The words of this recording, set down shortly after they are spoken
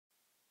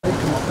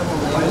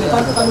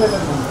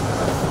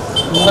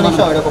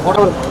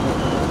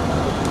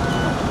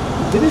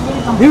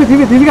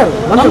దివి గారు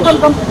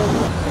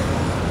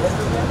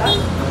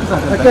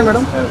okay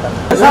madam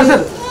sir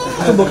sir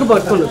బొక్క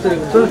పట్టుకోండి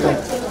చూడండి సార్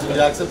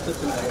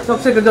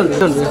ఒకసారి చూడండి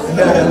చూడండి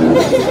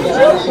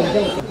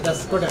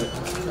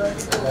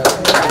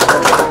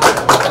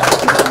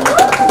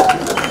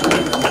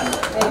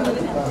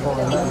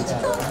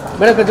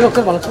మేడం కొంచెం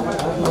ఒకసారి పలచు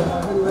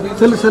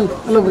సెల్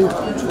హలో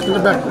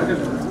బ్యాక్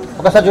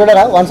ఒకసారి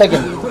చూడరా 1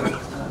 సెకండ్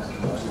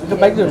ఇంకా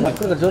బైక్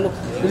చూడండి చూడండి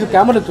ఇది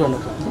కెమెరా చూడండి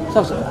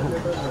సార్ సార్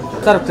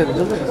సార్ ఒకసారి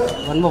చూడండి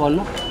వన్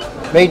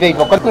వెయిట్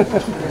ఒక్క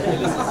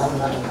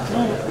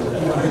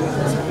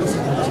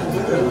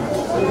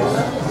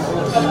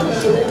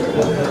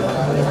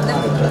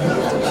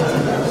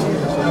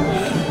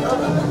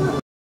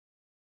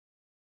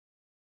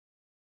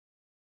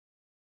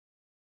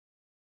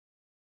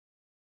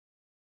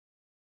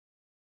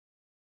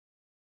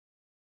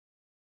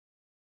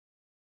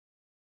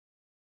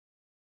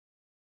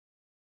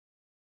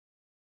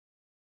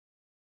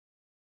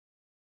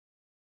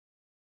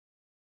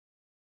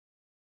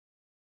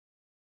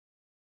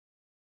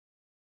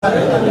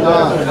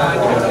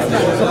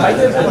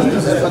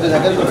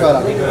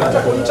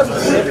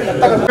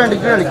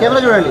చూడండి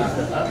కెమెరా చూడండి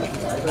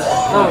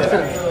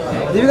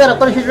దివి గారు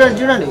ఒక్క నిమిషం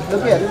చూడండి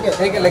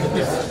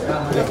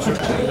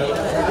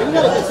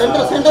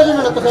సెంటర్ చూడండి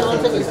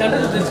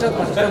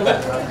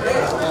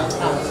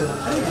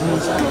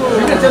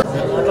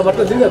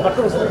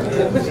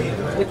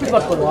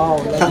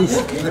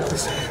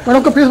మేడం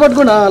ఒక పీస్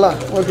పట్టుకోండి అలా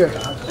ఓకే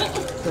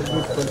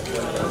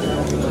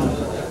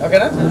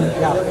ఓకేనా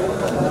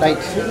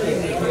రైట్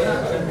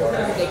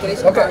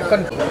ఓకే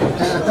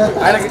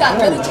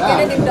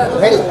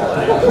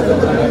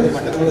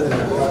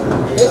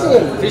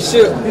ఫిష్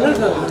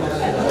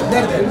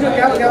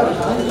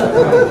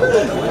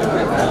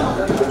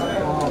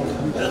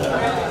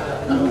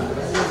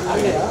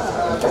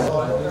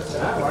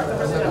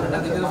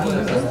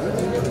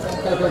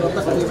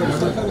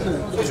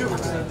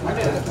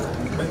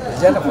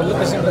ఫుల్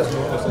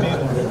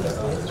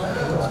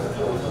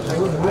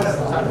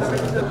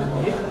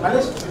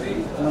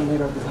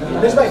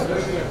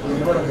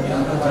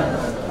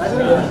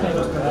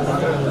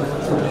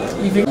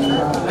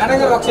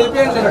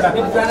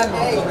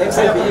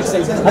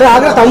అరే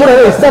ఆగా తమ్ముడు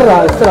ఇస్తారా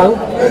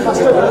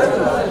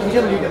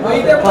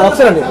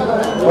ఒకసారి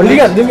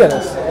ఒండిగా దిగారు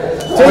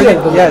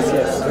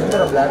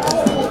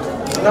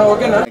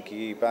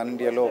పాన్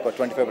ఇండియాలో ఒక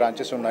 25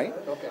 బ్రాంచెస్ ఉన్నాయి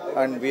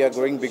and we are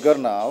growing bigger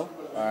now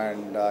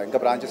and ఇంకా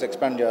బ్రాంచెస్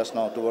ఎక్స్పాండ్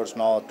చేస్తున్నాం towards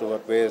north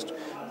towards west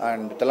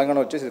and Telangana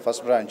వచ్చేసి ఇది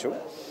first branch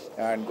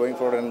and going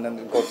forward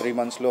ఇంకో 3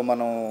 monthsలో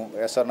మనం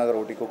ఎస్ఆర్ నగర్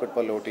ఒకటి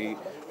కూకట్పల్లి ఒకటి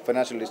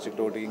ఫైనాన్షియల్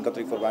డిస్ట్రిక్ట్ ఒకటి ఇంకా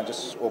 3-4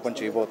 బ్రాంచెస్ ఓపెన్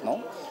చేయబోతున్నాం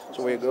so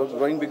we are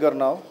growing bigger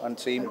now and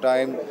same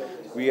time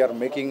we are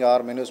making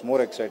our menus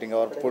more exciting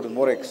our food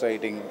more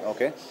exciting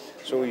okay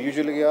so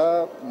యూజువల్గా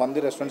మంది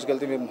రెస్టారెంట్స్కి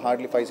వెళ్తే మేము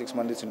హార్డ్లీ 5-6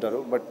 మందీస్ ఉంటారు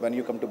but when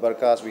you come to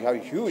Barkas we have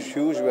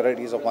huge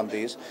varieties of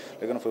mandis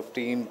like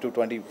 15 to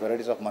 20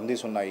 varieties of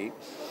mandis ఉన్నాయి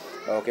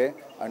okay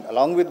and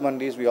along with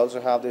mandis we also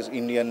have this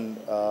Indian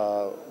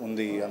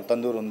undi and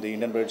tandoor undi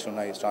Indian breads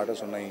unnai starters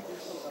unnai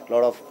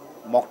lot of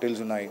mocktails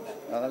unnai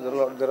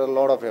there are a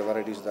lot of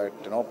varieties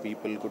that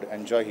people could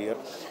enjoy here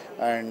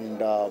and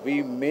we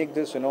make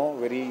this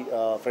very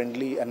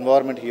friendly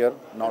environment here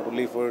not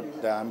only for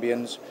the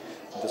ambience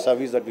the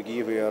service that we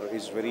give here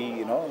is very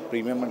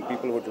premium and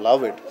people would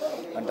love it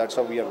and that's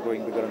how we are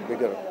growing bigger and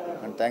bigger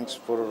and thanks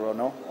for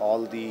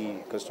all the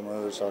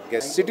customers or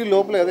guests city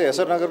lopale ade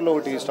SR nagar lo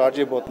okati start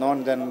cheyabothunam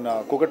and then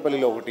Kukatpalli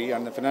lo okati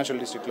and the financial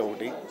district lo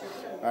okati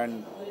and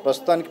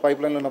prastutaniki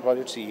pipeline lo unna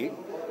projects ee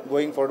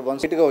going forward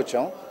one city ga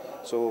vacham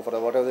so for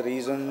whatever the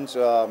reasons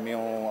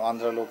memu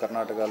Andhra lo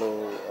Karnataka lo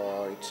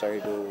it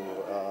side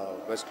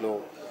west lo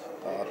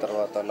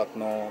tarvata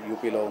Lucknow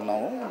UP lo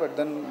unnamu but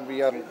then we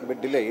are a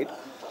bit delayed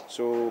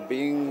so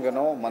being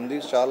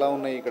mandis chala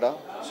unnai ikkada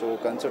so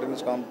considering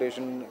this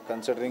competition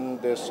considering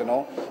this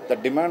the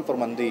demand for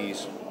mandis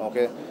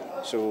okay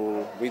so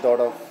we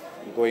thought of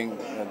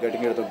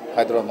getting into the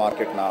Hyderabad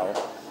market now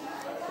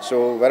so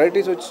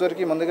varieties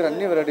వచ్చేసరికి మన దగ్గర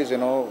అన్ని varieties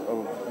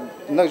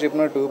ఇందాక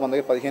చెప్పినట్టు మన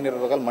దగ్గర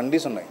 15-20 రకాల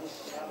మండీస్ ఉన్నాయి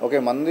ఓకే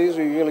మందీస్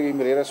యూజువల్గా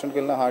మీరు ఏ రెస్టారెంట్కి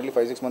వెళ్ళినా హార్డ్లీ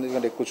 5-6 మందీస్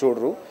కంటే ఎక్కువ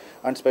చూడరు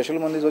అండ్ స్పెషల్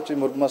మందీస్ వచ్చి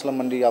ముర్గ్ మసాలా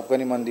మండి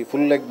ఆఫ్ఘనీ మంది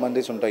ఫుల్ లెగ్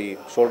మందీస్ ఉంటాయి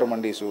షోల్డర్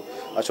మండీస్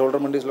ఆ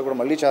షోల్డర్ మండీస్లో కూడా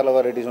మళ్ళీ చాలా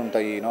వెరైటీస్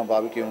ఉంటాయి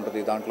బాబిక్యూ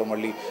ఉంటుంది దాంట్లో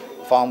మళ్ళీ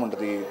ఫామ్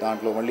ఉంటుంది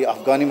దాంట్లో మళ్ళీ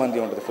ఆఫ్ఘనీ మంది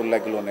ఉంటుంది full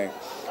లెగ్లోనే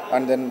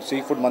and then sea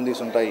food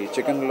mandis ఉంటాయి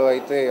చికెన్లో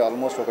అయితే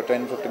ఆల్మోస్ట్ ఒక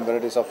 10-15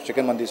 వెరైటీస్ ఆఫ్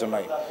చికెన్ మందీస్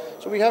ఉన్నాయి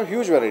so we have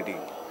huge variety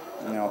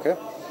okay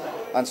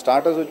and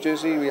starters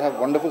వచ్చేసి we have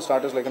wonderful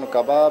starters like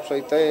kebabs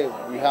అయితే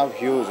వీ హ్యావ్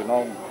హ్యూజ్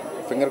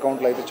ఫింగర్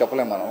కౌంట్లో అయితే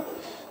చెప్పలేము మనం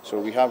so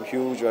we have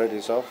huge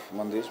varieties of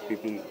mandis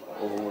people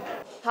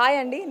hi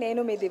అండి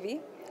నేను మీ దివి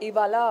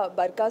ఇవాళ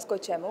బర్కాస్కి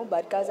వచ్చాము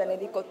బర్కాస్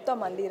అనేది కొత్త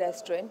మంది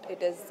restaurant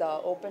it is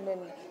open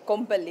in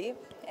Kompally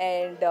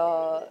and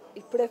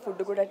ఇప్పుడే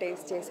ఫుడ్ కూడా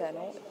టేస్ట్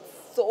చేశాను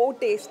so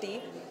tasty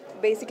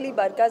basically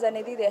Barkaas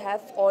anedi they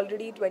have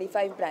already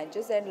 25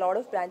 branches and lot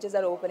of branches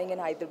are opening in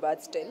Hyderabad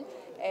still.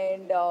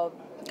 And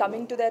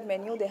coming to their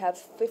menu, they have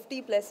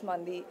 50 plus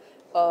mandi.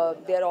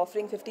 They are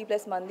offering 50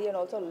 plus mandi and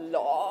also a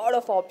lot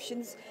of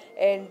options.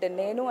 And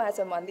nenu as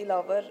a mandi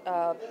lover,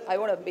 I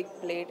want a big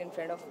plate in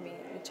front of me.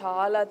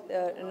 Chala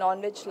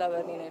non-veg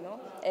lover ni nenu,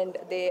 and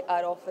they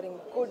are offering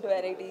good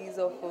varieties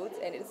of foods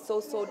and it's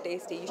so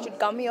tasty. You should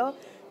come here,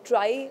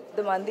 try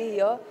the mandi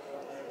here,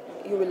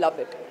 you will love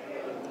it.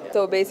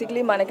 So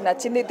basically మనకి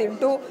నచ్చింది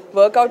తింటూ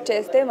work out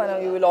చేస్తే మనం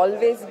you will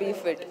always be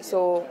fit. So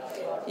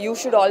you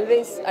should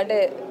always, అంటే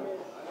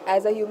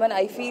as a human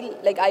I feel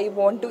like I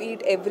want to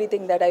eat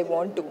everything that I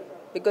want to,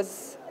 because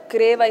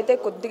crave అయితే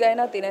కొద్దిగా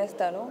అయినా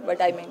తినేస్తాను,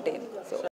 బట్ ఐ మెయింటైన్. సో